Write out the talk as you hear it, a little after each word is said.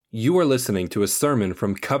You are listening to a sermon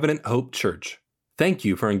from Covenant Hope Church. Thank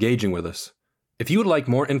you for engaging with us. If you would like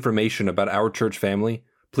more information about our church family,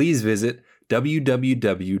 please visit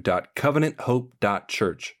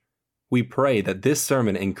www.covenanthope.church. We pray that this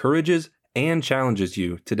sermon encourages and challenges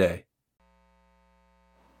you today.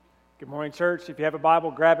 Good morning, church. If you have a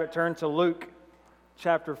Bible, grab it, turn to Luke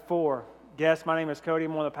chapter 4. Guest, my name is Cody.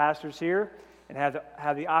 I'm one of the pastors here and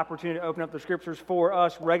have the opportunity to open up the scriptures for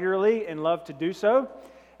us regularly and love to do so.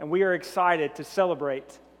 And we are excited to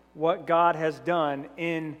celebrate what God has done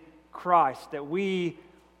in Christ, that we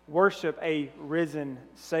worship a risen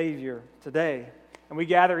Savior today. And we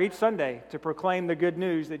gather each Sunday to proclaim the good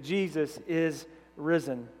news that Jesus is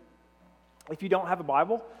risen. If you don't have a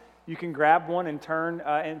Bible, you can grab one and turn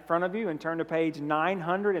in front of you and turn to page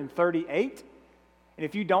 938. And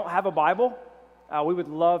if you don't have a Bible, we would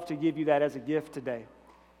love to give you that as a gift today.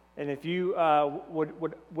 And if you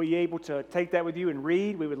would be able to take that with you and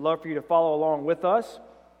read, we would love for you to follow along with us.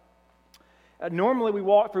 Normally we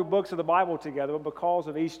walk through books of the Bible together, but because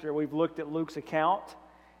of Easter, we've looked at Luke's account,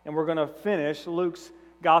 and we're going to finish Luke's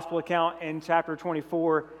gospel account in chapter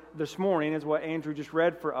 24 this morning, is what Andrew just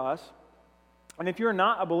read for us. And if you're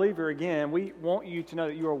not a believer, again, we want you to know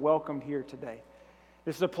that you are welcomed here today.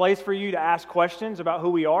 This is a place for you to ask questions about who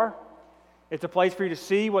we are. It's a place for you to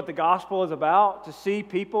see what the gospel is about, to see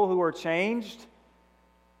people who are changed,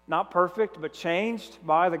 not perfect, but changed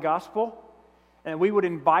by the gospel. And we would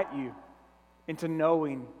invite you into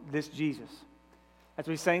knowing this Jesus. As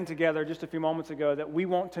we sang together just a few moments ago, that we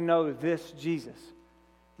want to know this Jesus,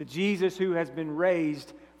 the Jesus who has been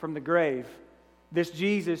raised from the grave, this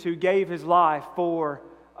Jesus who gave his life for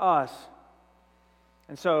us.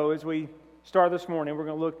 And so as we start this morning, we're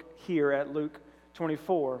going to look here at Luke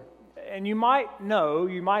 24. And you might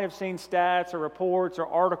have seen stats or reports or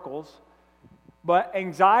articles, but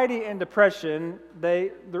anxiety and depression,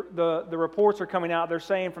 the reports are coming out, they're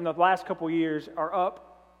saying from the last couple of years are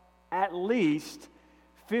up at least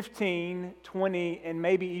 15, 20, and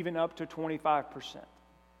maybe even up to 25%.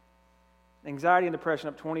 Anxiety and depression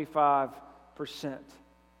up 25%.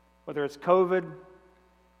 Whether it's COVID,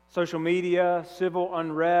 social media, civil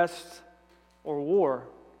unrest, or war.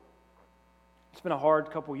 It's been a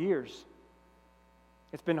hard couple years.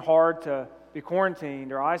 It's been hard to be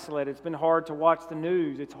quarantined or isolated. It's been hard to watch the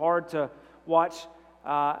news. It's hard to watch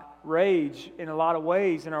rage in a lot of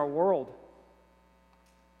ways in our world.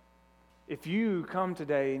 If you come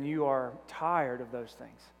today and you are tired of those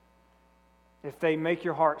things, if they make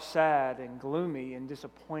your heart sad and gloomy and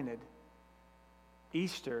disappointed,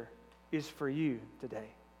 Easter is for you today.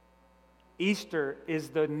 Easter is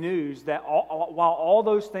the news that while all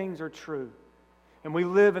those things are true, and we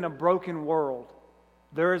live in a broken world,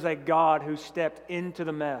 there is a God who stepped into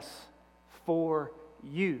the mess for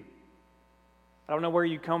you. I don't know where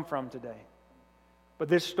you come from today, but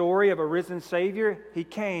this story of a risen Savior, he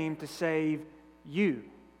came to save you.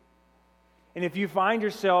 And if you find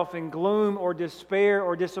yourself in gloom or despair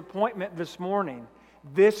or disappointment this morning,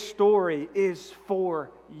 this story is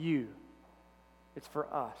for you. It's for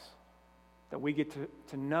us that we get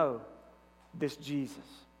to know this Jesus.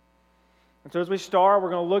 And so as we start, we're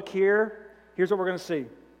going to look here. Here's what we're going to see.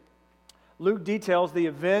 Luke details the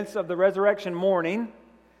events of the resurrection morning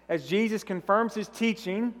as Jesus confirms his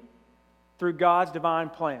teaching through God's divine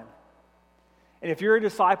plan. And if you're a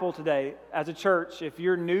disciple today, as a church, if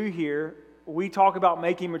you're new here, we talk about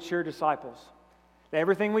making mature disciples.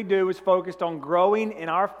 Everything we do is focused on growing in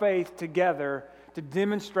our faith together to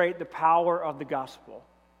demonstrate the power of the gospel.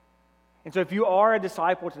 And so if you are a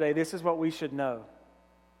disciple today, this is what we should know.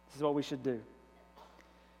 This is what we should do.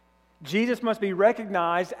 Jesus must be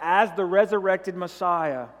recognized as the resurrected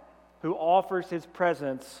Messiah who offers his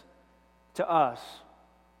presence to us.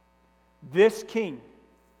 This King,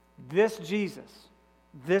 this Jesus,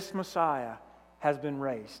 this Messiah has been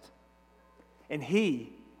raised. And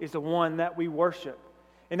he is the one that we worship.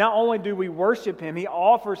 And not only do we worship him, he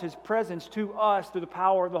offers his presence to us through the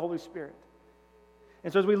power of the Holy Spirit.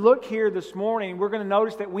 And so as we look here this morning, we're going to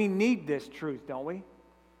notice that we need this truth, don't we?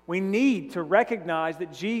 We need to recognize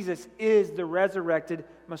that Jesus is the resurrected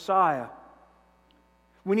Messiah.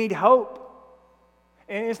 We need hope.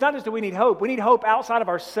 And it's not just that we need hope outside of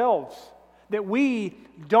ourselves, that we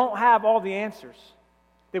don't have all the answers,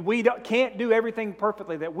 that we can't do everything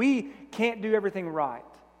perfectly, that we can't do everything right.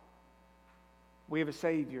 We have a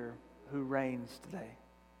Savior who reigns today.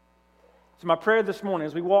 So my prayer this morning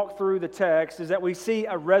as we walk through the text is that we see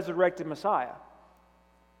a resurrected Messiah.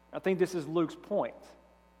 I think this is Luke's point.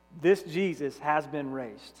 This Jesus has been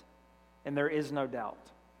raised, and there is no doubt.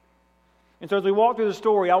 And so as we walk through the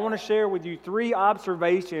story, I want to share with you 3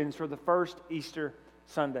 observations for the first Easter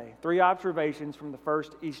Sunday. 3 observations from the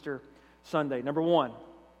first Easter Sunday. Number 1,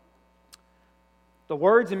 the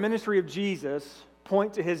words and ministry of Jesus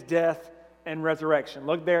point to his death and resurrection.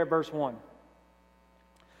 Look there at verse 1.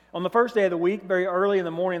 On the first day of the week, very early in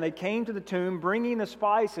the morning, they came to the tomb bringing the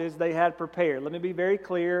spices they had prepared. Let me be very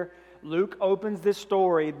clear. Luke opens this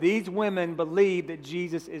story. These women believe that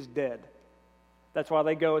Jesus is dead. That's why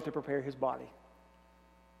they go to prepare his body.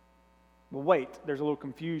 But wait, there's a little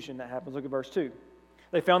confusion that happens. Look at verse 2.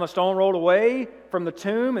 They found the stone rolled away from the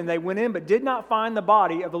tomb, and they went in, but did not find the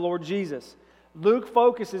body of the Lord Jesus. Luke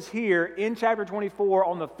focuses here in chapter 24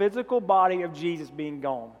 on the physical body of Jesus being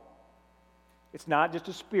gone. It's not just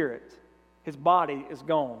a spirit. His body is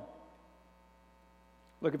gone.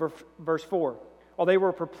 Look at verse 4. While they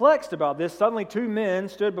were perplexed about this, suddenly 2 men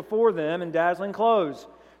stood before them in dazzling clothes.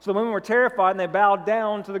 So the women were terrified and they bowed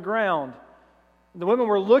down to the ground. The women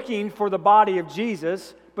were looking for the body of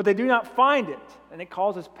Jesus, but they do not find it, and it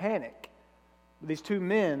causes panic. These 2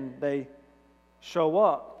 men, they show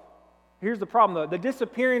up. Here's the problem, though. The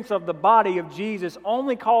disappearance of the body of Jesus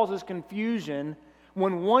only causes confusion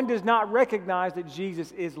when one does not recognize that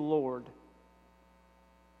Jesus is Lord.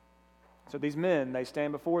 So these men, they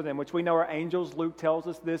stand before them, which we know are angels. Luke tells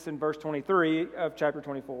us this in verse 23 of chapter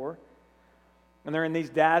 24. And they're in these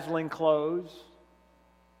dazzling clothes.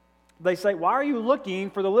 They say, "Why are you looking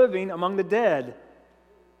for the living among the dead?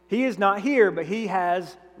 He is not here, but he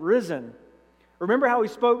has risen. Remember how he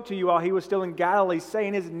spoke to you while he was still in Galilee,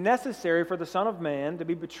 saying, 'It is necessary for the Son of Man to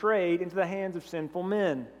be betrayed into the hands of sinful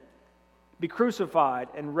men, be crucified,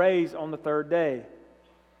 and raised on the 3rd day.'"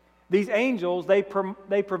 These angels, they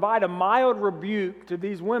provide a mild rebuke to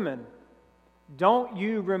these women. Don't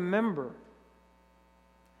you remember?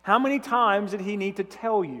 How many times did he need to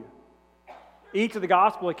tell you? Each of the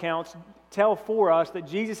gospel accounts tell for us that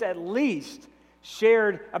Jesus at least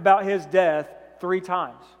shared about his death 3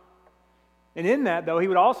 times. And in that, though, he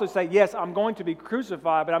would also say, yes, I'm going to be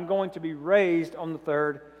crucified, but I'm going to be raised on the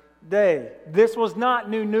 3rd day. This was not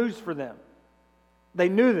new news for them. They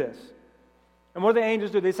knew this. And what do the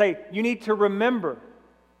angels do? They say, you need to remember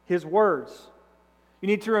his words. You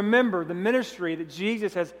need to remember the ministry that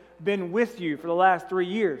Jesus has been with you for the last 3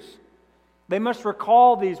 years. They must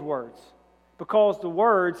recall these words because the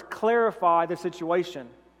words clarify the situation.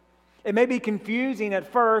 It may be confusing at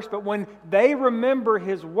first, but when they remember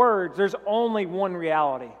his words, there's only one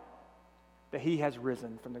reality, that he has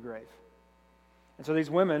risen from the grave. And so these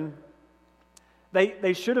women,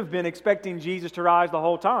 they should have been expecting Jesus to rise the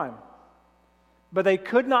whole time, but they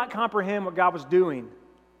could not comprehend what God was doing.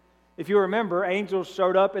 If you remember, angels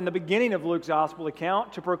showed up in the beginning of Luke's gospel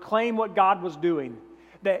account to proclaim what God was doing,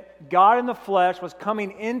 that God in the flesh was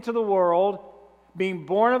coming into the world, being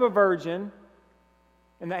born of a virgin,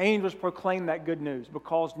 and the angels proclaimed that good news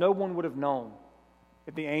because no one would have known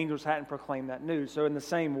if the angels hadn't proclaimed that news. So in the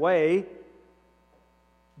same way,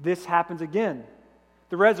 this happens again.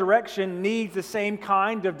 The resurrection needs the same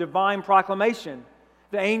kind of divine proclamation.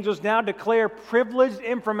 The angels now declare privileged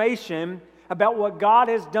information about what God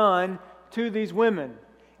has done to these women.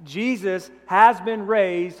 Jesus has been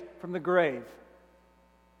raised from the grave.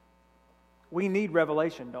 We need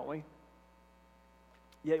revelation, don't we?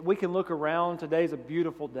 Yet we can look around. Today's a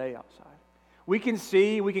beautiful day outside. We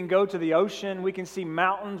can go to the ocean, we can see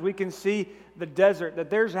mountains, we can see the desert,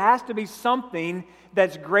 that there has to be something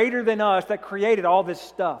that's greater than us that created all this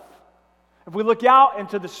stuff. If we look out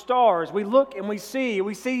into the stars, we look and we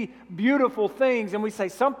see beautiful things, and we say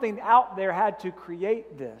something out there had to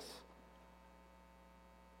create this.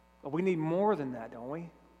 But we need more than that, don't we?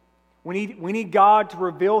 We need God to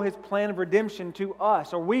reveal his plan of redemption to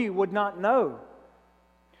us, or we would not know.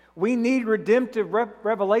 We need redemptive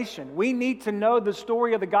revelation. We need to know the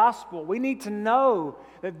story of the gospel. We need to know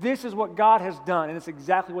that this is what God has done, and it's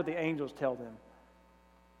exactly what the angels tell them.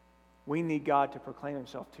 We need God to proclaim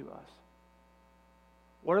himself to us.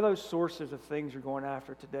 What are those sources of things you're going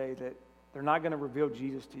after today that they're not going to reveal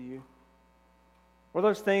Jesus to you? What are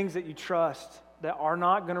those things that you trust that are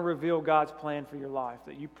not going to reveal God's plan for your life,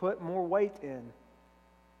 that you put more weight in?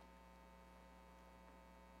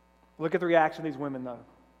 Look at the reaction of these women, though.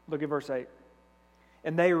 Look at verse 8.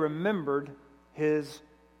 And they remembered his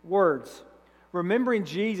words. Remembering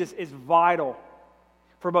Jesus is vital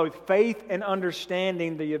for both faith and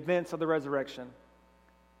understanding the events of the resurrection.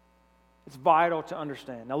 It's vital to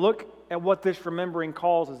understand. Now look at what this remembering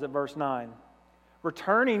causes at verse 9.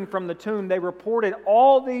 Returning from the tomb, they reported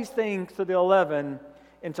all these things to the 11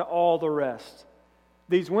 and to all the rest.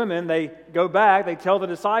 These women, they go back, they tell the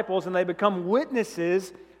disciples, and they become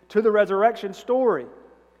witnesses to the resurrection story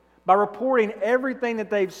by reporting everything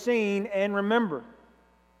that they've seen and remember.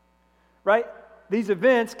 Right? these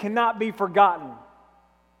events cannot be forgotten.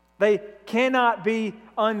 They cannot be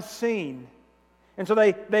unseen. And so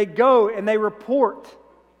they go and they report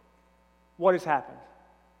what has happened.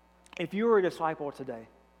 If you are a disciple today,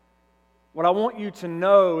 what I want you to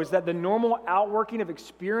know is that the normal outworking of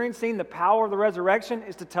experiencing the power of the resurrection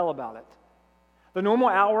is to tell about it. The normal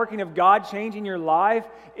outworking of God changing your life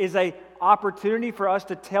is an opportunity for us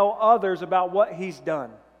to tell others about what He's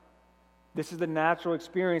done. This is the natural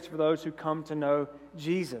experience for those who come to know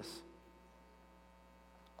Jesus.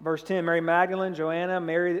 Verse 10, Mary Magdalene, Joanna,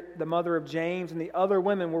 Mary the mother of James, and the other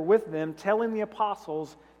women were with them, telling the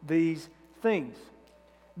apostles these things.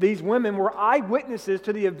 These women were eyewitnesses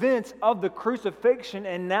to the events of the crucifixion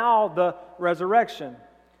and now the resurrection.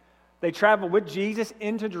 They traveled with Jesus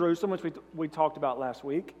into Jerusalem, which we talked about last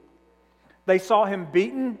week. They saw Him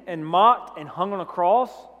beaten and mocked and hung on a cross.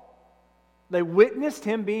 They witnessed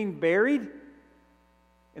Him being buried,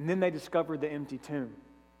 and then they discovered the empty tomb,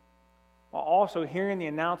 while also hearing the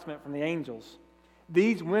announcement from the angels.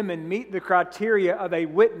 These women meet the criteria of a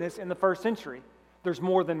witness in the first century. There's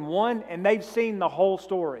more than one, and they've seen the whole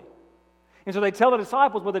story. And so they tell the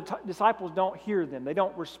disciples, but the disciples don't hear them. They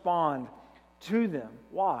don't respond to them.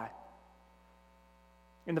 Why?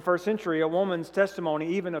 In the first century, a woman's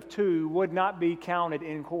testimony, even of two, would not be counted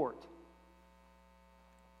in court.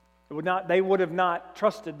 They would have not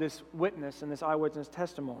trusted this witness and this eyewitness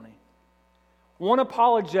testimony. One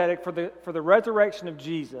apologetic for the resurrection of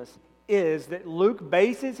Jesus is that Luke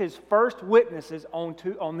bases his first witnesses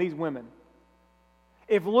on these women.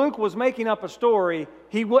 If Luke was making up a story,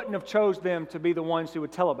 he wouldn't have chose them to be the ones who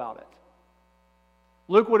would tell about it.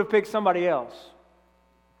 Luke would have picked somebody else,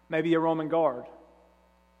 maybe a Roman guard.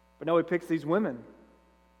 But no, he picks these women.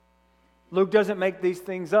 Luke doesn't make these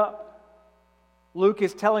things up. Luke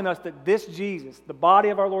is telling us that this Jesus, the body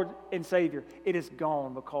of our Lord and Savior, it is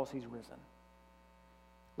gone because He's risen.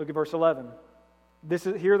 Look at verse 11.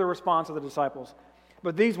 Here the response of the disciples.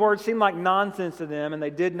 But these words seemed like nonsense to them, and they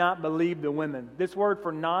did not believe the women. This word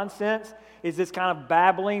for nonsense is this kind of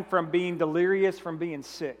babbling from being delirious, from being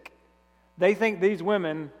sick. They think these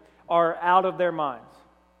women are out of their minds,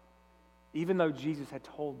 even though Jesus had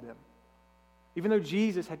told them. Even though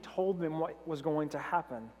Jesus had told them what was going to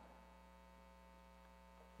happen.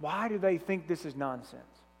 Why do they think this is nonsense?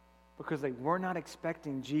 Because they were not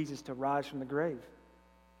expecting Jesus to rise from the grave.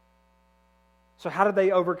 So how did they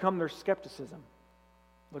overcome their skepticism?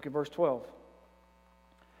 Look at verse 12.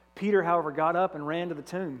 Peter, however, got up and ran to the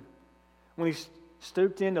tomb. When he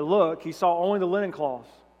stooped in to look, he saw only the linen cloths.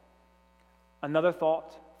 Another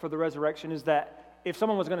thought for the resurrection is that if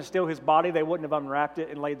someone was going to steal His body, they wouldn't have unwrapped it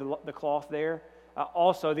and laid the cloth there.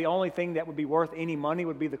 Also, the only thing that would be worth any money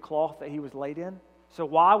would be the cloth that He was laid in. So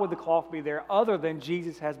why would the cloth be there other than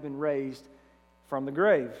Jesus has been raised from the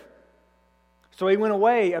grave? So he went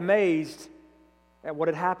away amazed at what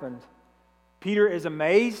had happened. Peter is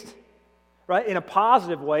amazed, right, in a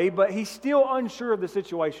positive way, but he's still unsure of the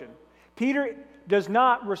situation. Peter does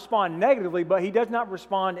not respond negatively, but he does not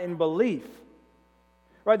respond in belief.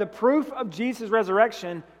 Right, the proof of Jesus'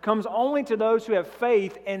 resurrection comes only to those who have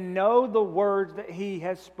faith and know the words that He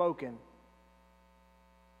has spoken.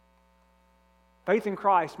 Faith in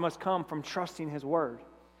Christ must come from trusting His word.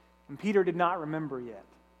 And Peter did not remember yet.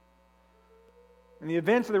 And the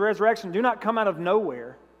events of the resurrection do not come out of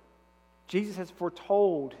nowhere. Jesus has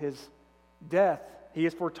foretold His death. He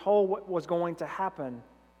has foretold what was going to happen.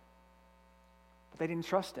 But they didn't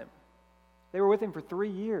trust Him. They were with Him for 3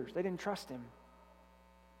 years. They didn't trust Him.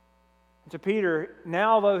 And to Peter,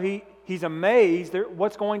 now though he's amazed at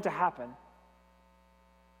what's going to happen.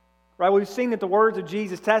 Right? We've seen that the words of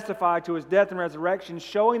Jesus testify to His death and resurrection,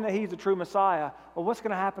 showing that He's the true Messiah. Well, what's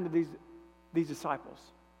going to happen to these disciples?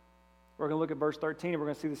 We're going to look at verse 13, and we're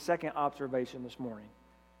going to see the second observation this morning.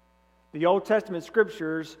 The Old Testament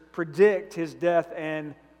Scriptures predict His death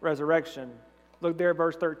and resurrection. Look there at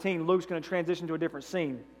verse 13. Luke's going to transition to a different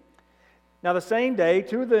scene. Now the same day,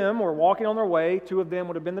 two of them were walking on their way. Two of them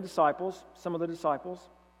would have been the disciples, some of the disciples,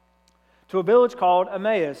 to a village called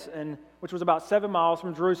Emmaus, which was about 7 miles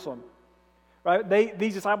from Jerusalem. Right?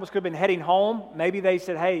 These disciples could have been heading home. Maybe they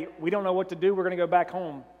said, hey, we don't know what to do. We're going to go back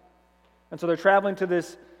home. And so they're traveling to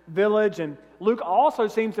this village, and Luke also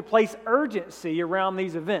seems to place urgency around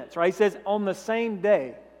these events. Right? He says, on the same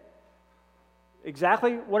day.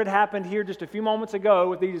 Exactly what had happened here just a few moments ago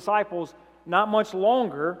with these disciples, not much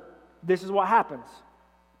longer, this is what happens.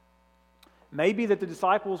 Maybe that the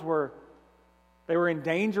disciples were in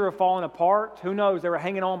danger of falling apart. Who knows? They were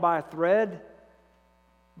hanging on by a thread.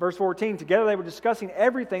 Verse 14, together they were discussing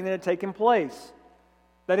everything that had taken place.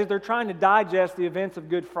 That is, they're trying to digest the events of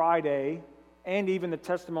Good Friday and even the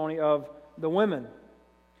testimony of the women.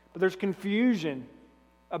 But there's confusion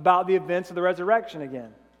about the events of the resurrection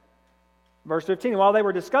again. Verse 15, while they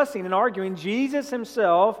were discussing and arguing, Jesus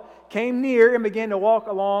himself came near and began to walk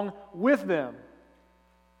along with them.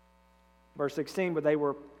 Verse 16, but they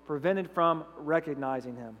were prevented from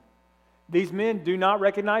recognizing him. These men do not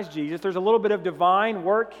recognize Jesus. There's a little bit of divine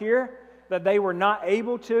work here that they were not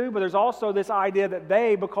able to, but there's also this idea that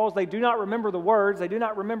they, because they do not remember the words, they do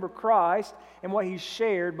not remember Christ and what he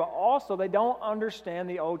shared, but also they don't understand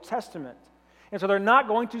the Old Testament. And so they're not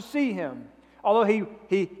going to see him. Although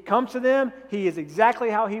he comes to them, he is exactly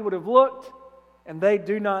how he would have looked, and they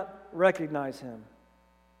do not recognize him.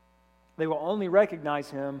 They will only recognize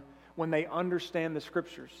him when they understand the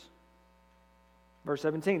Scriptures. Verse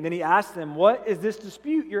 17, then he asked them, what is this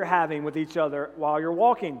dispute you're having with each other while you're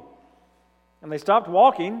walking? And they stopped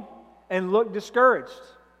walking and looked discouraged.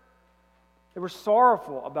 They were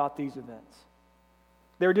sorrowful about these events.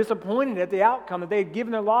 They were disappointed at the outcome that they had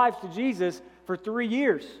given their lives to Jesus for 3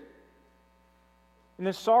 years. And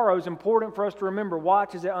this sorrow is important for us to remember.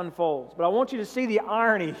 Watch as it unfolds. But I want you to see the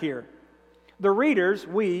irony here. The readers,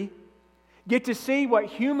 we, get to see what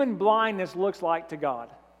human blindness looks like to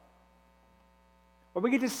God. But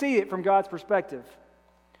we get to see it from God's perspective.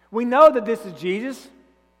 We know that this is Jesus,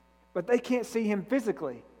 but they can't see him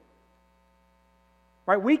physically.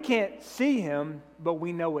 Right? We can't see him, but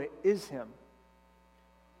we know it is him.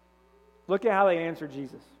 Look at how they answered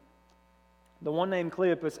Jesus. The one named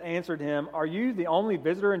Cleopas answered him, are you the only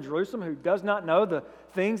visitor in Jerusalem who does not know the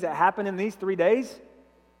things that happened in these 3 days?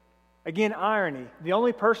 Again, irony. The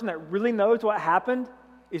only person that really knows what happened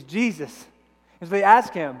is Jesus. And so they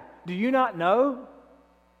ask him, do you not know?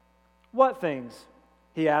 What things?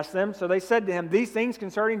 He asked them. So they said to him, these things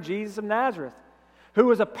concerning Jesus of Nazareth, who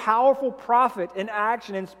was a powerful prophet in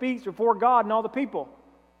action and speech before God and all the people.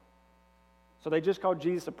 So they just called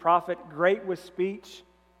Jesus a prophet, great with speech,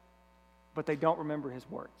 but they don't remember his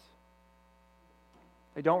words.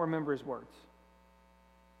 They don't remember his words.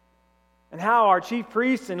 And how our chief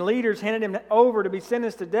priests and leaders handed him over to be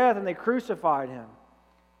sentenced to death, and they crucified him.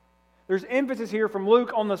 There's emphasis here from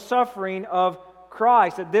Luke on the suffering of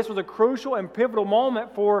Christ, that this was a crucial and pivotal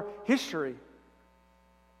moment for history.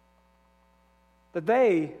 That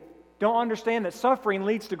they don't understand that suffering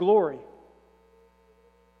leads to glory.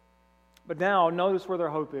 But now, notice where their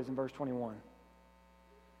hope is in verse 21.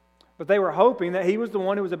 But they were hoping that he was the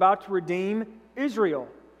one who was about to redeem Israel.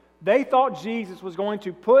 They thought Jesus was going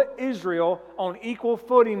to put Israel on equal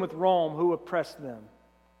footing with Rome, who oppressed them.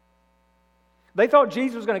 They thought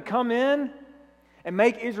Jesus was going to come in and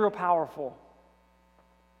make Israel powerful.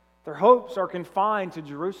 Their hopes are confined to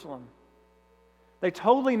Jerusalem. They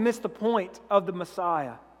totally missed the point of the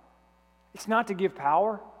Messiah. It's not to give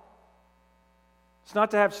power. It's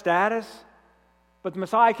not to have status. But the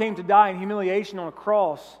Messiah came to die in humiliation on a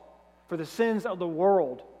cross for the sins of the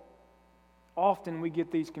world. Often we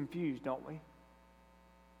get these confused, don't we?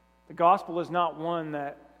 The gospel is not one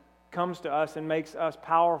that comes to us and makes us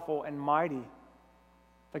powerful and mighty.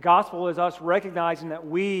 The gospel is us recognizing that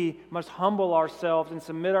we must humble ourselves and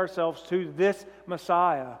submit ourselves to this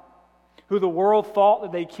Messiah, who the world thought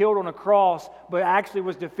that they killed on a cross, but actually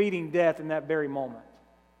was defeating death in that very moment.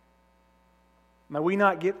 May we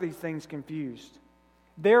not get these things confused.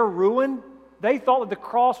 Their ruin, they thought that the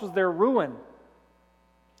cross was their ruin,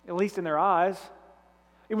 at least in their eyes.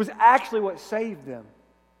 It was actually what saved them.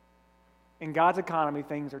 In God's economy,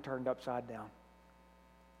 things are turned upside down.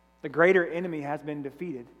 The greater enemy has been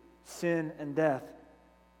defeated, sin and death.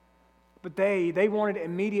 But they wanted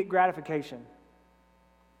immediate gratification.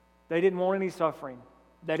 They didn't want any suffering.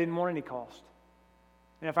 They didn't want any cost.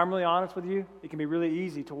 And if I'm really honest with you, it can be really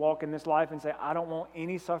easy to walk in this life and say, I don't want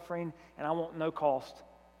any suffering and I want no cost.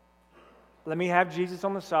 Let me have Jesus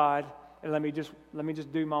on the side and let me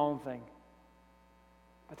just do my own thing.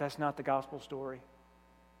 But that's not the gospel story.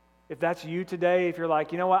 If that's you today, if you're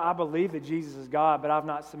like, you know what, I believe that Jesus is God, but I've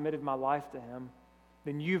not submitted my life to him,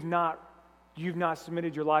 then you've not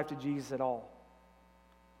submitted your life to Jesus at all.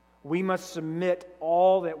 We must submit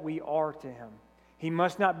all that we are to him. He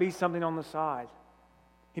must not be something on the side.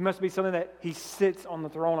 He must be something that he sits on the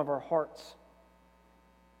throne of our hearts.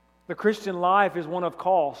 The Christian life is one of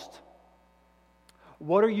cost.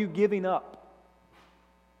 What are you giving up?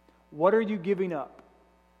 What are you giving up?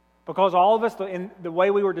 Because all of us, in the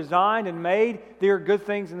way we were designed and made, there are good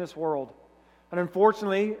things in this world. And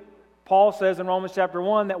unfortunately, Paul says in Romans chapter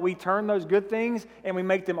 1 that we turn those good things and we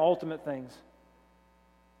make them ultimate things.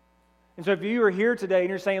 And so if you are here today and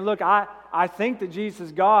you're saying, look, I think that Jesus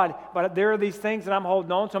is God, but there are these things that I'm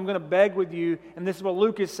holding on to, I'm going to beg with you, and this is what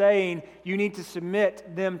Luke is saying, you need to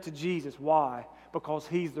submit them to Jesus. Why? because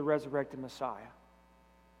He's the resurrected Messiah.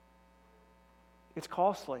 It's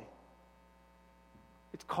costly.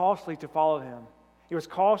 It's costly to follow Him. It was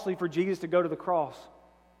costly for Jesus to go to the cross.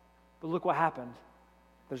 But look what happened.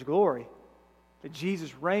 There's glory. That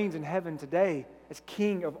Jesus reigns in heaven today as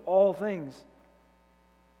King of all things.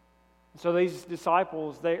 So these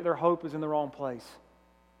disciples, their hope is in the wrong place.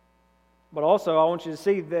 But also, I want you to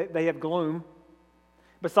see that they have gloom.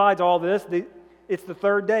 Besides all this, it's the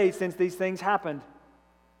third day since these things happened.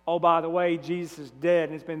 Oh, by the way, Jesus is dead,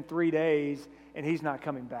 and it's been 3 days, and He's not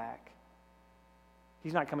coming back.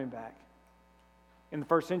 He's not coming back. In the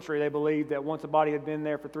first century, they believed that once the body had been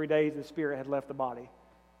there for 3 days, the spirit had left the body.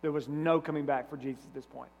 There was no coming back for Jesus at this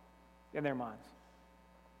point in their minds.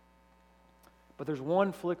 But there's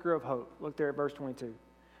one flicker of hope. Look there at verse 22.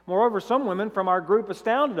 Moreover, some women from our group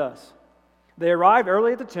astounded us. They arrived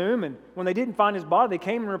early at the tomb, and when they didn't find His body, they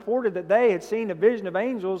came and reported that they had seen a vision of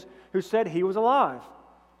angels who said He was alive.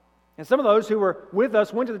 And some of those who were with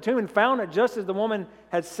us went to the tomb and found it just as the woman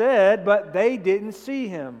had said, but they didn't see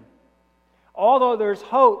Him. Although there's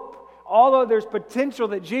hope, although there's potential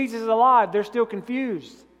that Jesus is alive, they're still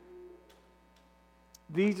confused.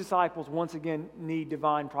 These disciples once again need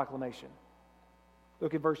divine proclamation.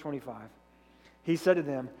 Look at verse 25. He said to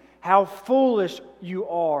them, "How foolish you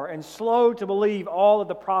are, and slow to believe all that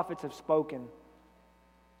the prophets have spoken."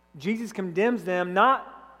 Jesus condemns them not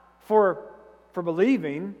for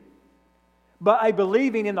believing, but a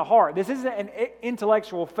believing in the heart. This isn't an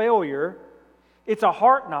intellectual failure. It's a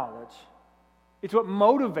heart knowledge. It's what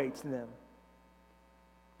motivates them.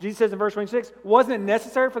 Jesus says in verse 26, "Wasn't it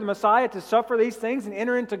necessary for the Messiah to suffer these things and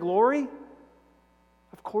enter into glory?"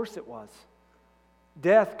 Of course it was.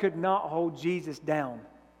 Death could not hold Jesus down,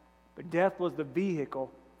 but death was the vehicle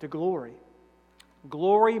to glory.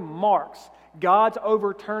 Glory marks God's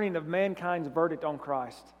overturning of mankind's verdict on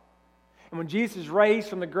Christ. And when Jesus is raised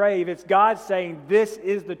from the grave, it's God saying, "This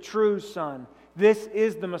is the true Son. This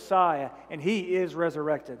is the Messiah, and He is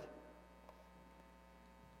resurrected."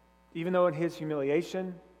 Even though in His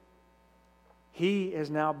humiliation, He has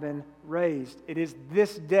now been raised. It is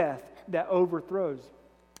this death that overthrows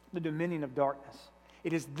the dominion of darkness.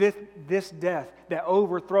 It is this death that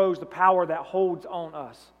overthrows the power that holds on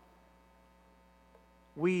us.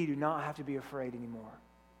 We do not have to be afraid anymore.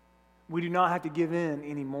 We do not have to give in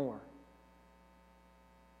anymore.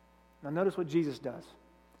 Now notice what Jesus does.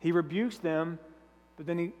 He rebukes them, but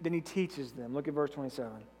then he teaches them. Look at verse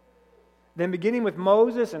 27. "Then beginning with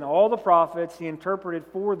Moses and all the prophets, He interpreted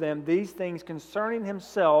for them these things concerning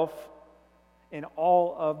Himself in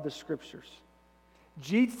all of the Scriptures."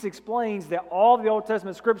 Jesus explains that all the Old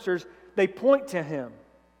Testament Scriptures, they point to Him.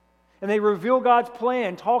 And they reveal God's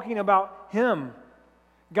plan, talking about Him.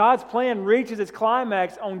 God's plan reaches its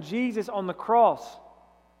climax on Jesus on the cross.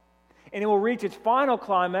 And it will reach its final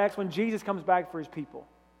climax when Jesus comes back for His people.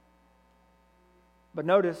 But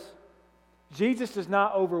notice, Jesus does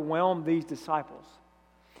not overwhelm these disciples.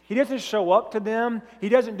 He doesn't show up to them. He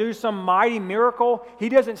doesn't do some mighty miracle. He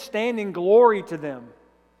doesn't stand in glory to them.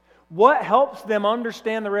 What helps them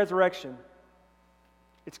understand the resurrection?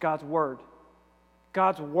 It's God's Word.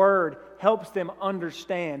 God's Word helps them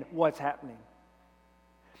understand what's happening.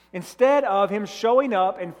 Instead of Him showing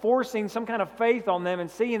up and forcing some kind of faith on them and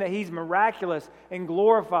seeing that He's miraculous and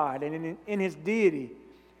glorified and in His deity,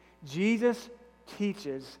 Jesus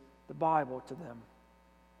teaches the Bible to them.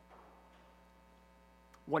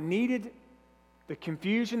 The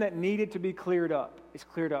confusion that needed to be cleared up is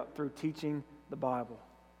cleared up through teaching the Bible.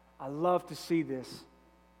 I love to see this.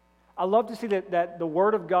 I love to see that the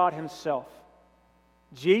Word of God Himself,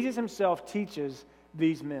 Jesus Himself, teaches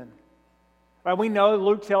these men. Right, we know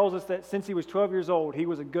Luke tells us that since He was 12 years old, He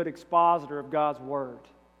was a good expositor of God's Word.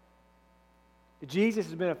 Jesus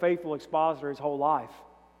has been a faithful expositor His whole life.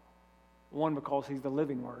 One, because He's the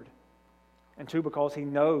living Word. And two, because He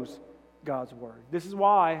knows God's Word. This is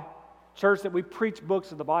why, church, that we preach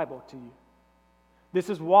books of the Bible to you. This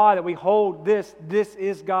is why that we hold this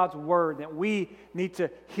is God's Word, that we need to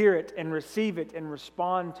hear it and receive it and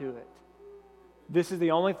respond to it. This is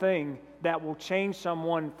the only thing that will change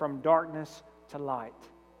someone from darkness to light.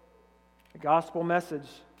 The gospel message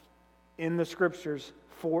in the Scriptures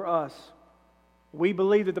for us. We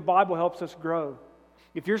believe that the Bible helps us grow.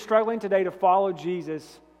 If you're struggling today to follow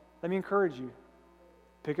Jesus, let me encourage you.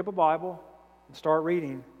 Pick up a Bible and start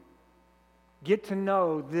reading. Get to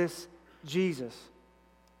know this Jesus.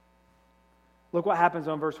 Look what happens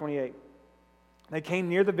on verse 28. They came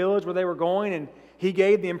near the village where they were going, and He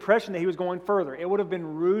gave the impression that He was going further. It would have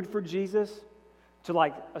been rude for Jesus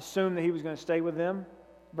to assume that He was going to stay with them.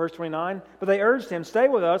 Verse 29, but they urged Him, "Stay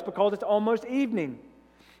with us, because it's almost evening."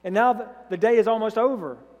 And now the day is almost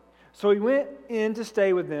over. So he went in to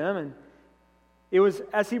stay with them, and it was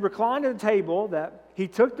as he reclined at the table that he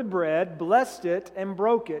took the bread, blessed it, and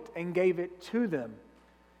broke it, and gave it to them.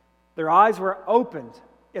 Their eyes were opened,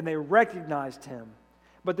 and they recognized him.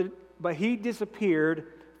 But he disappeared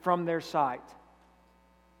from their sight.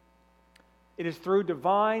 It is through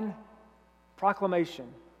divine proclamation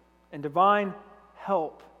and divine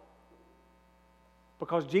help,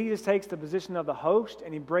 because Jesus takes the position of the host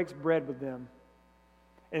and he breaks bread with them.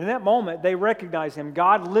 And in that moment, they recognize him.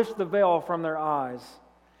 God lifts the veil from their eyes.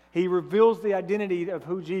 He reveals the identity of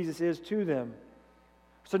who Jesus is to them.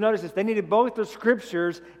 So notice this. They needed both the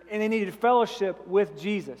Scriptures and they needed fellowship with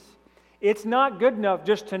Jesus. It's not good enough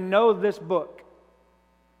just to know this book.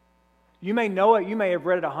 You may know it. You may have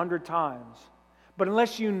read it 100 times. But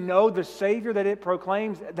unless you know the Savior that it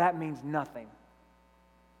proclaims, that means nothing.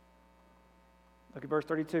 Look at verse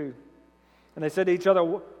 32. And they said to each other,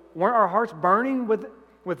 weren't our hearts burning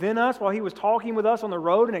within us while he was talking with us on the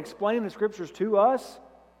road and explaining the Scriptures to us?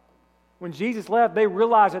 When Jesus left, they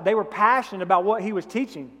realized that they were passionate about what he was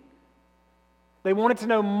teaching. They wanted to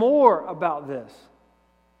know more about this.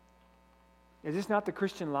 Is this not the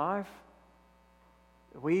Christian life?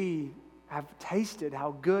 We have tasted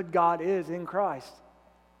how good God is in Christ.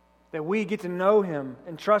 That we get to know him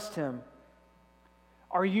and trust him.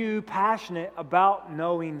 Are you passionate about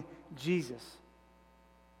knowing Jesus?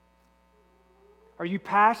 Are you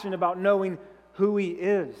passionate about knowing who he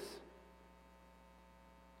is?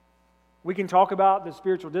 We can talk about the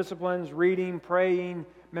spiritual disciplines, reading, praying,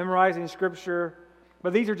 memorizing Scripture,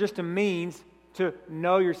 but these are just a means to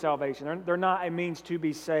know your salvation. They're not a means to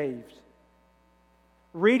be saved.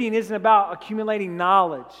 Reading isn't about accumulating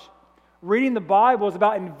knowledge. Reading the Bible is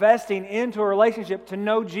about investing into a relationship to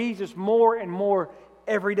know Jesus more and more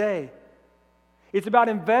every day. It's about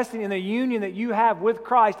investing in the union that you have with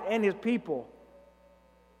Christ and his people.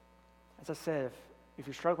 As I said, if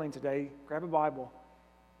you're struggling today, grab a Bible.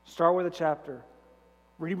 Start with a chapter.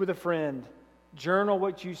 Read with a friend. Journal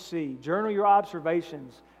what you see. Journal your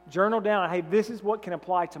observations. Journal down, hey, this is what can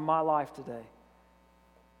apply to my life today.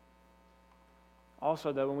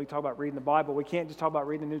 Also, though, when we talk about reading the Bible, we can't just talk about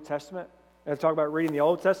reading the New Testament. We have to talk about reading the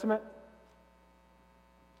Old Testament.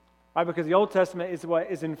 Right? Because the Old Testament is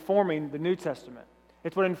what is informing the New Testament.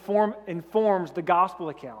 It's what informs the gospel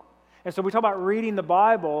account. And so we talk about reading the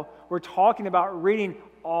Bible, we're talking about reading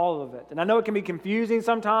all of it. And I know it can be confusing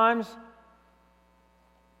sometimes,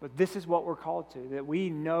 but this is what we're called to, that we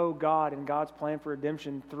know God and God's plan for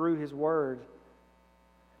redemption through his word.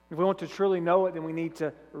 If we want to truly know it, then we need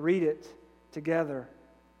to read it together.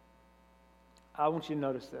 I want you to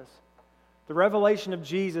notice this. The revelation of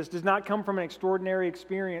Jesus does not come from an extraordinary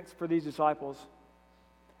experience for these disciples.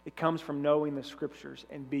 It comes from knowing the Scriptures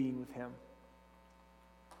and being with him.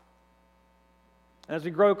 And as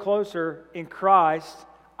we grow closer in Christ,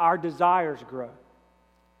 our desires grow.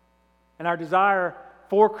 And our desire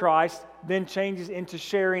for Christ then changes into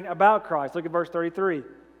sharing about Christ. Look at verse 33.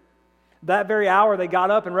 That very hour they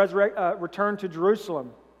got up and returned to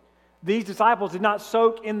Jerusalem. These disciples did not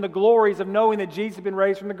soak in the glories of knowing that Jesus had been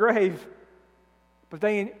raised from the grave, but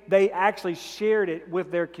they actually shared it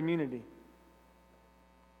with their community.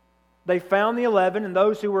 They found the 11 and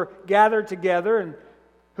those who were gathered together and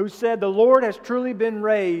who said, "The Lord has truly been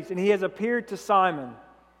raised, and he has appeared to Simon."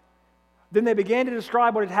 Then they began to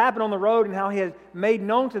describe what had happened on the road and how he had made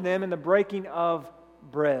known to them in the breaking of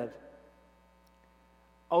bread.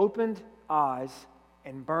 Opened eyes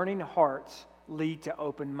and burning hearts lead to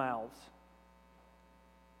open mouths.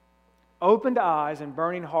 Opened eyes and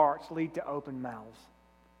burning hearts lead to open mouths.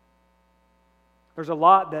 There's a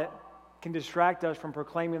lot that can distract us from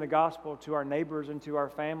proclaiming the gospel to our neighbors and to our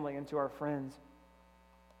family and to our friends.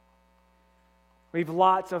 We have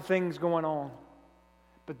lots of things going on.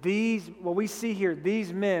 But what we see here,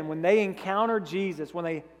 these men, when they encounter Jesus, when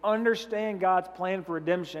they understand God's plan for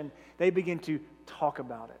redemption, they begin to talk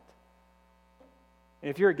about it. And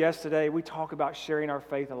if you're a guest today, we talk about sharing our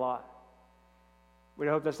faith a lot. We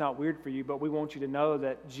hope that's not weird for you, but we want you to know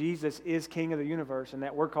that Jesus is King of the universe and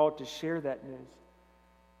that we're called to share that news.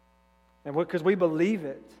 And because we believe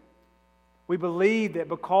it. We believe that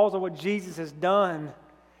because of what Jesus has done,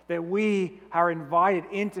 that we are invited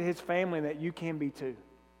into his family and that you can be too.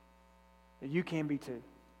 That you can be too.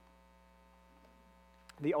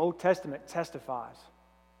 The Old Testament testifies.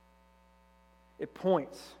 It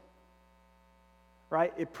points,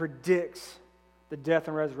 right? It predicts the death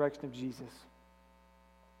and resurrection of Jesus,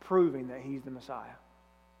 proving that he's the Messiah.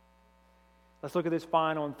 Let's look at this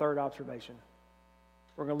final and third observation.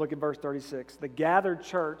 We're going to look at verse 36. The gathered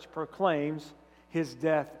church proclaims his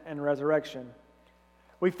death and resurrection.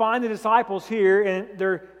 We find the disciples here, and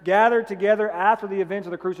they're gathered together after the events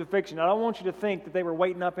of the crucifixion. I don't want you to think that they were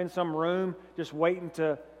waiting up in some room, just waiting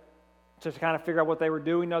to kind of figure out what they were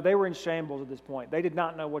doing. No, they were in shambles at this point. They did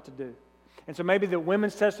not know what to do. And so maybe the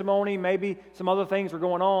women's testimony, maybe some other things were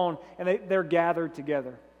going on, and they're gathered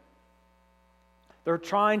together. They're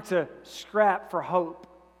trying to scrap for hope.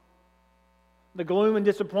 The gloom and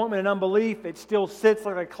disappointment and unbelief, it still sits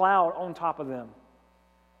like a cloud on top of them.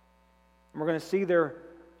 And we're going to see their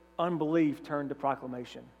unbelief turn to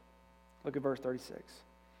proclamation. Look at verse 36.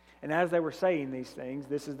 And as they were saying these things,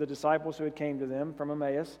 this is the disciples who had came to them from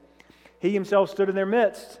Emmaus, he himself stood in their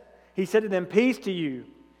midst. He said to them, "Peace to you."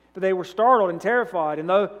 But they were startled and terrified, and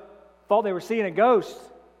thought they were seeing a ghost.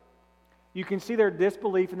 You can see their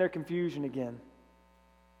disbelief and their confusion again.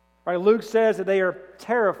 Right? Luke says that they are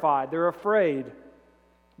terrified, they're afraid,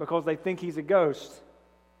 because they think he's a ghost.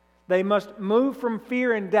 They must move from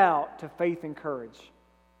fear and doubt to faith and courage.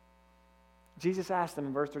 Jesus asked them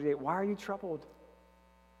in verse 38, "Why are you troubled?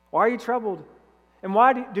 Why are you troubled? And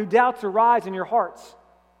why do doubts arise in your hearts?"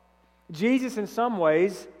 Jesus, in some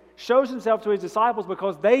ways, shows himself to his disciples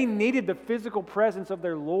because they needed the physical presence of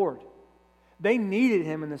their Lord. They needed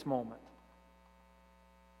him in this moment.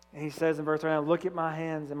 And he says in verse 39, "Look at my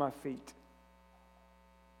hands and my feet.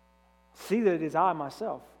 See that it is I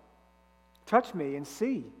myself. Touch me and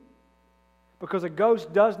see. Because a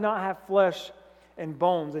ghost does not have flesh and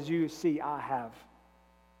bones as you see I have."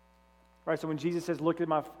 Right, so when Jesus says, look at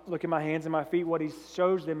my hands and my feet, what he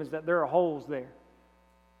shows them is that there are holes there.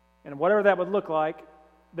 And whatever that would look like,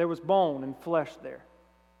 there was bone and flesh there.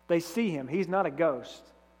 They see him. He's not a ghost.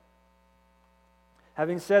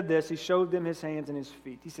 Having said this, he showed them his hands and his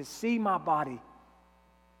feet. He says, "See my body.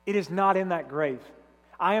 It is not in that grave.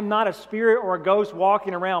 I am not a spirit or a ghost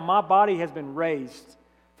walking around. My body has been raised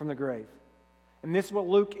from the grave." And this is what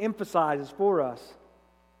Luke emphasizes for us.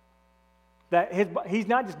 That he's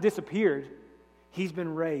not just disappeared, he's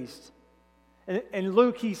been raised. And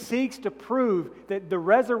Luke, he seeks to prove that the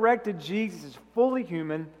resurrected Jesus is fully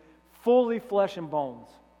human, fully flesh and bones.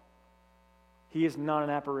 He is not an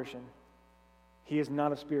apparition. He is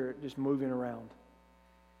not a spirit just moving around.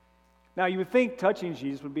 Now, you would think touching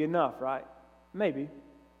Jesus would be enough, right? Maybe.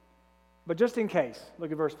 But just in case,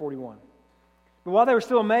 look at verse 41. But while they were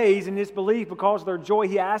still amazed in disbelief because of their joy,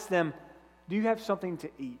 he asked them, "Do you have something to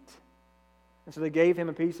eat?" And so they gave him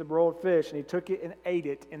a piece of broiled fish, and he took it and ate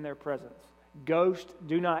it in their presence. Ghosts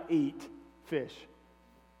do not eat fish.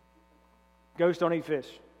 Ghosts don't eat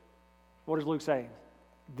fish. What is Luke saying?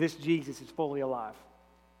 This Jesus is fully alive.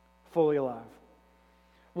 Fully alive.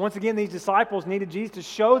 Once again, these disciples needed Jesus to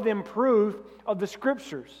show them proof of the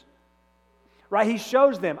Scriptures. Right? He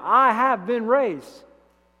shows them, "I have been raised."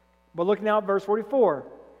 But look now at verse 44.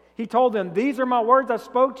 He told them, "These are my words I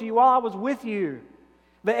spoke to you while I was with you,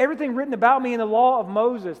 that everything written about me in the law of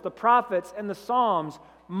Moses, the prophets, and the Psalms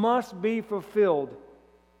must be fulfilled."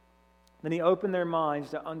 Then he opened their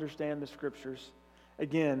minds to understand the Scriptures.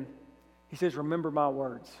 Again, he says, "Remember my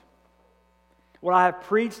words. What I have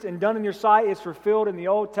preached and done in your sight is fulfilled in the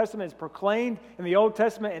Old Testament, is proclaimed in the Old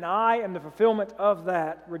Testament, and I am the fulfillment of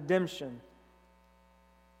that redemption.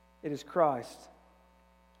 It is Christ."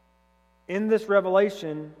 In this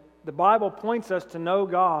revelation, the Bible points us to know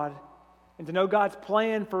God and to know God's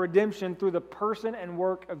plan for redemption through the person and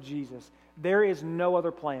work of Jesus. There is no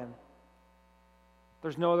other plan.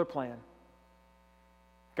 There's no other plan.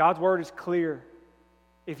 God's word is clear.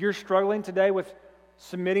 If you're struggling today with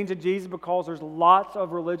submitting to Jesus because there's lots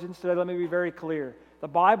of religions today, let me be very clear. The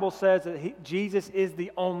Bible says that Jesus is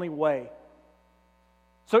the only way.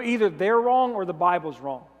 So either they're wrong or the Bible's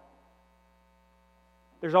wrong.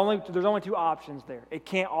 There's only two options there. It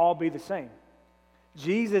can't all be the same.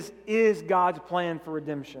 Jesus is God's plan for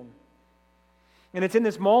redemption. And it's in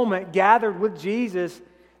this moment, gathered with Jesus,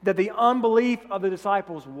 that the unbelief of the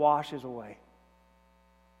disciples washes away.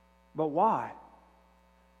 But why?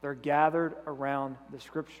 They're gathered around the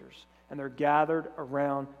Scriptures, and they're gathered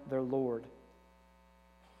around their Lord.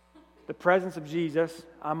 The presence of Jesus,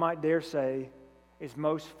 I might dare say, is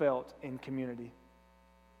most felt in community.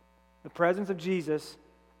 The presence of Jesus,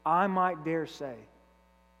 I might dare say,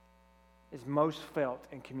 is most felt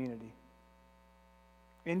in community.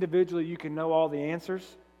 Individually, you can know all the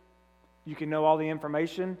answers, you can know all the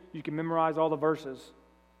information, you can memorize all the verses.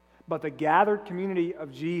 But the gathered community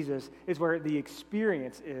of Jesus is where the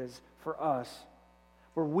experience is for us,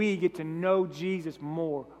 where we get to know Jesus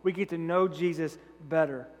more. We get to know Jesus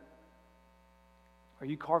better. Are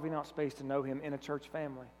you carving out space to know Him in a church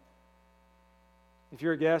family? If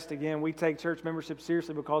you're a guest, again, we take church membership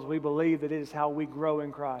seriously because we believe that it is how we grow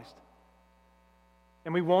in Christ.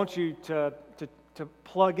 And we want you to to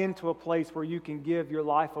plug into a place where you can give your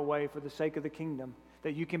life away for the sake of the kingdom,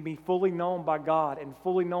 that you can be fully known by God and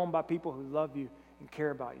fully known by people who love you and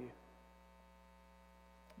care about you.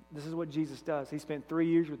 This is what Jesus does. He spent 3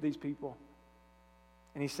 years with these people,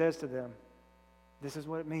 and he says to them, this is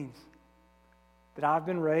what it means, that I've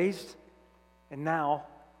been raised, and now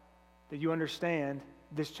that you understand,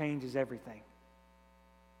 this changes everything.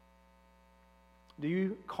 Do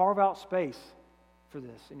you carve out space for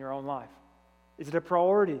this in your own life? Is it a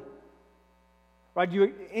priority? Right?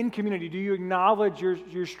 In community, do you acknowledge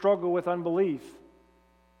your struggle with unbelief?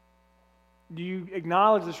 Do you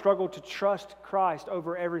acknowledge the struggle to trust Christ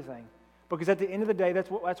over everything? Because at the end of the day,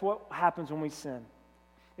 that's what happens when we sin.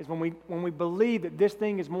 Is when we believe that this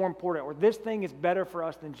thing is more important or this thing is better for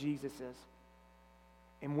us than Jesus is.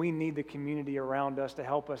 And we need the community around us to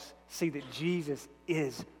help us see that Jesus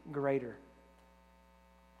is greater.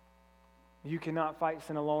 You cannot fight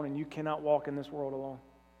sin alone, and you cannot walk in this world alone.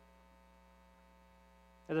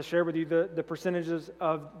 As I shared with you, the percentages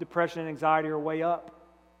of depression and anxiety are way up.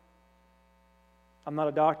 I'm not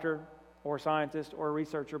a doctor or a scientist or a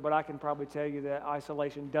researcher, but I can probably tell you that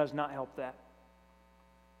isolation does not help that.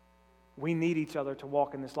 We need each other to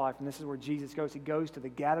walk in this life, and this is where Jesus goes. He goes to the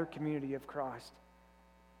gathered community of Christ.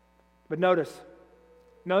 But notice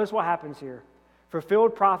what happens here.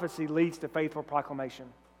 Fulfilled prophecy leads to faithful proclamation.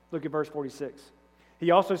 Look at verse 46.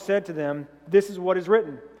 He also said to them, this is what is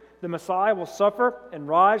written. The Messiah will suffer and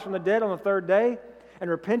rise from the dead on the third day, and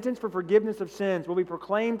repentance for forgiveness of sins will be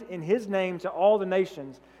proclaimed in his name to all the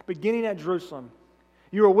nations, beginning at Jerusalem.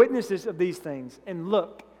 You are witnesses of these things, and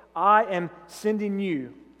look, I am sending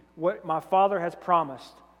you what my Father has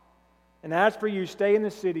promised. And as for you, stay in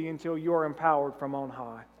the city until you are empowered from on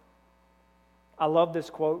high. I love this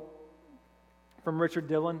quote from Richard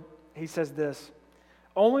Dillon. He says this,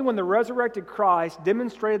 only when the resurrected Christ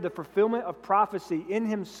demonstrated the fulfillment of prophecy in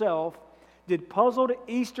himself did puzzled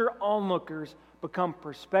Easter onlookers become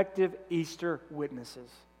prospective Easter witnesses.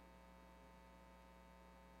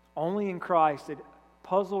 Only in Christ did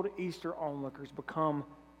puzzled Easter onlookers become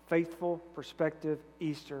faithful, prospective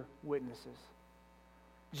Easter witnesses.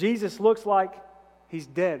 Jesus looks like he's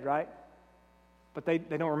dead, right? But they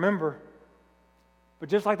don't remember. But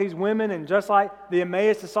just like these women and just like the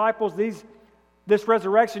Emmaus disciples, this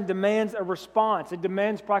resurrection demands a response. It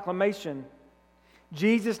demands proclamation.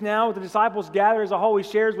 Jesus now, with the disciples gathered as a whole, he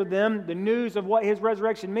shares with them the news of what his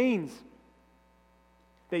resurrection means.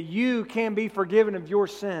 That you can be forgiven of your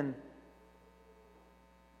sin.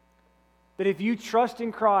 That if you trust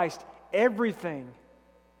in Christ, everything,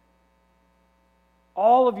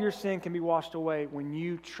 all of your sin can be washed away when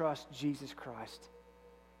you trust Jesus Christ.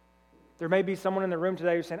 There may be someone in the room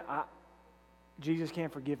today who's saying, Jesus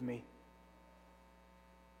can't forgive me.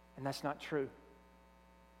 And that's not true.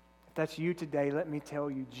 If that's you today, let me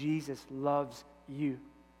tell you, Jesus loves you.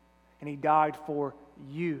 And he died for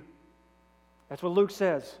you. That's what Luke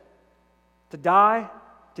says. To die,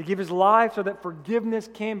 to give his life so that forgiveness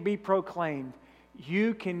can be proclaimed.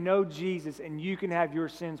 You can know Jesus and you can have your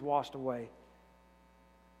sins washed away.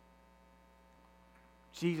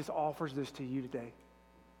 Jesus offers this to you today.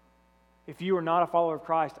 If you are not a follower of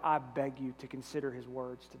Christ, I beg you to consider his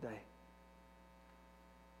words today.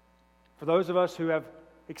 For those of us who have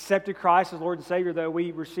accepted Christ as Lord and Savior, though,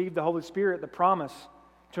 we received the Holy Spirit, the promise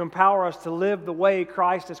to empower us to live the way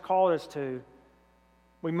Christ has called us to.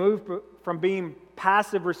 We move from being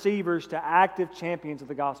passive receivers to active champions of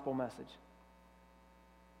the gospel message.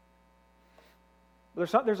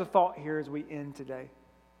 There's a thought here as we end today.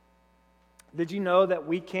 Did you know that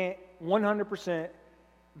we can't 100%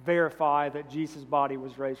 verify that Jesus' body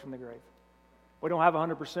was raised from the grave? We don't have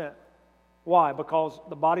 100%. Why? Because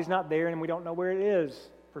the body's not there and we don't know where it is,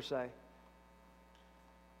 per se.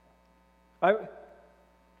 Right?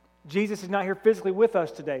 Jesus is not here physically with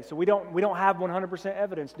us today, so we don't have 100%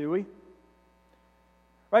 evidence, do we?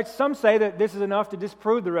 Right? Some say that this is enough to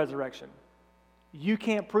disprove the resurrection. You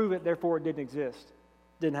can't prove it, therefore it didn't exist.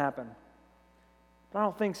 Didn't happen. But I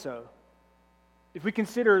don't think so. If we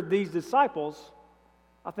consider these disciples,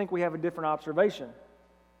 I think we have a different observation.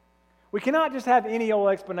 We cannot just have any old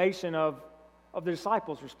explanation of the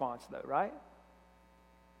disciples' response, though, right?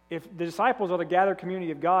 If the disciples are the gathered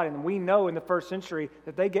community of God, and we know in the first century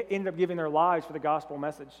that they ended up giving their lives for the gospel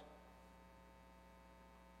message.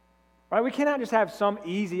 Right? We cannot just have some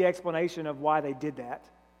easy explanation of why they did that.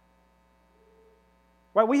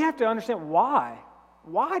 Right? We have to understand why.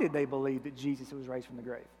 Why did they believe that Jesus was raised from the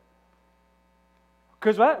grave?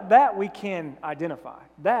 Because that we can identify.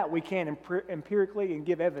 That we can empirically and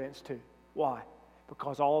give evidence to. Why?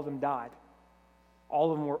 Because all of them died.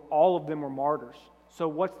 All of them were martyrs. So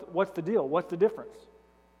what's the deal? What's the difference?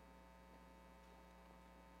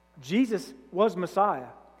 Jesus was Messiah.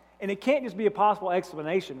 And it can't just be a possible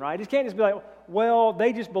explanation, right? It can't just be like, well,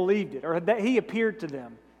 they just believed it, or that he appeared to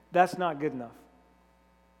them. That's not good enough.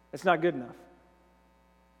 It's not good enough.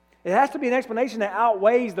 It has to be an explanation that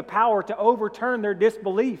outweighs the power to overturn their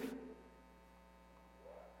disbelief.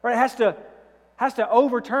 Right? It has to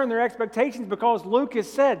overturn their expectations, because Luke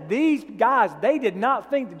has said, these guys, they did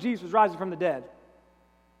not think that Jesus was rising from the dead.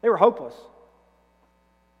 They were hopeless.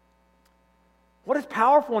 What is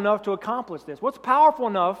powerful enough to accomplish this? What's powerful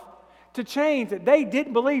enough to change that they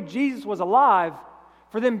didn't believe Jesus was alive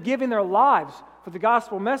for them giving their lives for the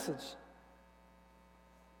gospel message?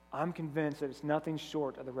 I'm convinced that it's nothing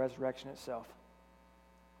short of the resurrection itself.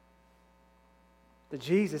 That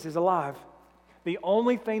Jesus is alive. The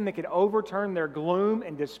only thing that could overturn their gloom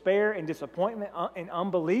and despair and disappointment and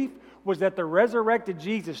unbelief was that the resurrected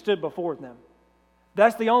Jesus stood before them.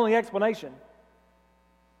 That's the only explanation.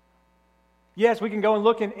 Yes, we can go and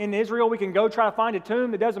look in Israel. We can go try to find a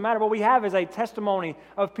tomb. It doesn't matter. What we have is a testimony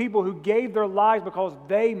of people who gave their lives because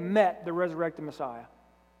they met the resurrected Messiah.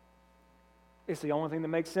 It's the only thing that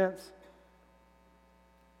makes sense.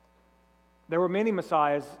 There were many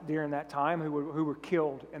Messiahs during that time who were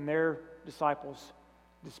killed and their disciples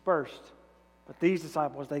dispersed. But these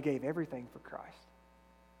disciples, they gave everything for Christ.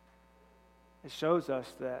 It shows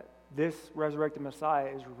us that this resurrected Messiah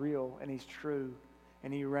is real and he's true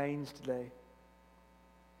and he reigns today.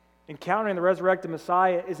 Encountering the resurrected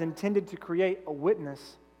Messiah is intended to create a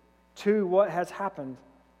witness to what has happened,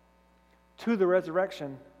 to the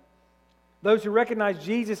resurrection. Those who recognize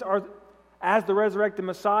Jesus as the resurrected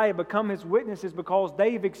Messiah become his witnesses because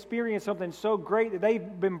they've experienced something so great that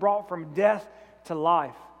they've been brought from death to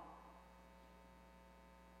life.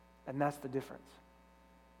 And that's the difference.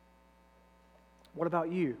 What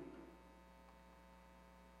about you?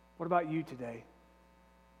 What about you today?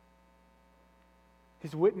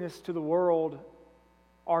 His witness to the world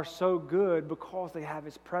are so good because they have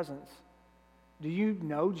his presence. Do you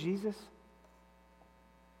know Jesus?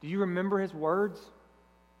 Do you remember his words?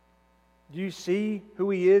 Do you see who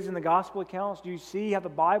he is in the gospel accounts? Do you see how the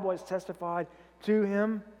Bible has testified to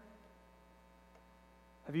him?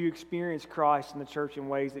 Have you experienced Christ in the church in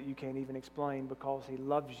ways that you can't even explain because he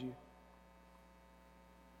loves you?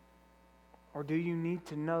 Or do you need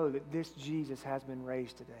to know that this Jesus has been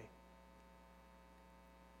raised today?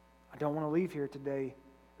 I don't want to leave here today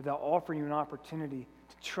without offering you an opportunity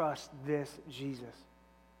to trust this Jesus.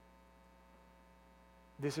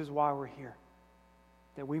 This is why we're here,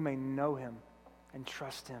 that we may know him and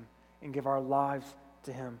trust him and give our lives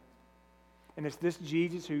to him. And it's this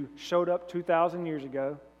Jesus who showed up 2,000 years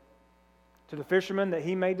ago to the fishermen that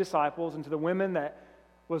he made disciples and to the women that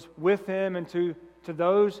was with him and to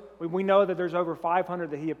those, we know that there's over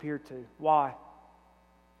 500 that he appeared to. Why?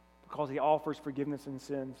 Because he offers forgiveness in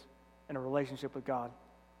sins and a relationship with God.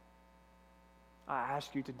 I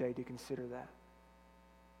ask you today to consider that.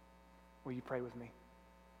 Will you pray with me?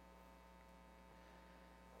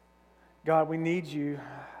 God, we need you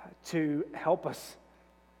to help us.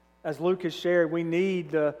 As Luke has shared, we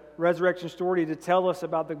need the resurrection story to tell us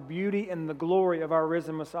about the beauty and the glory of our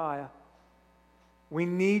risen Messiah. We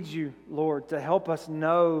need you, Lord, to help us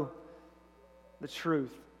know the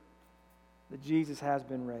truth that Jesus has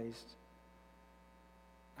been raised.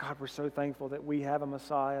 God, we're so thankful that we have a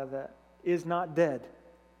Messiah that is not dead.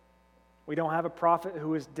 We don't have a prophet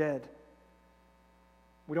who is dead.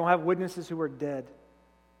 We don't have witnesses who are dead.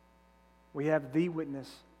 We have the witness,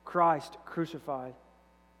 Christ crucified,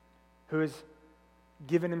 who has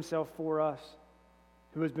given himself for us,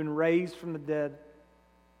 who has been raised from the dead,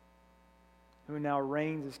 who now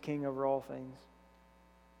reigns as King over all things.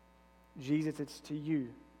 Jesus, it's to you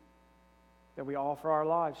that we offer our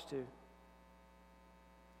lives to.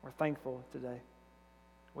 We're thankful today.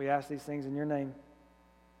 We ask these things in your name.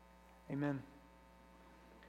 Amen.